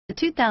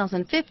The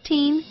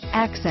 2015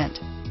 Accent.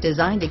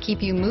 Designed to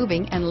keep you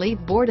moving and leave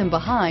boredom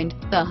behind,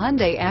 the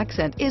Hyundai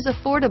Accent is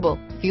affordable,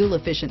 fuel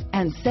efficient,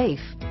 and safe.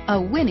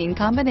 A winning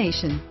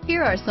combination.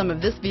 Here are some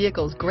of this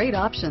vehicle's great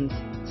options: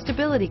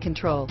 stability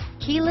control,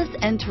 keyless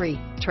entry,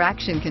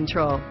 traction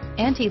control,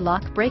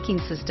 anti-lock braking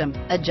system,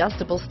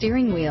 adjustable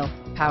steering wheel,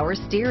 power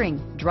steering,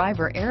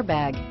 driver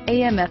airbag,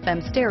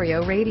 AM/FM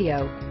stereo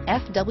radio,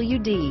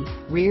 FWD,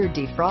 rear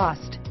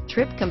defrost,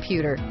 trip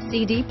computer,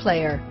 CD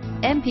player,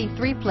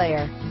 MP3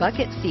 player,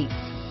 bucket seats,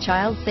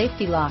 child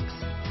safety locks,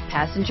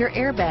 passenger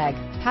airbag,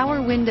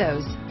 power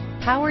windows,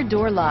 power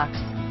door locks,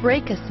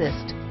 brake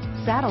assist,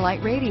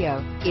 satellite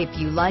radio. If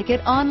you like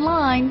it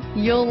online,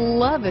 you'll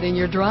love it in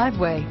your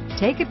driveway.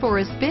 Take it for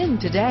a spin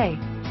today.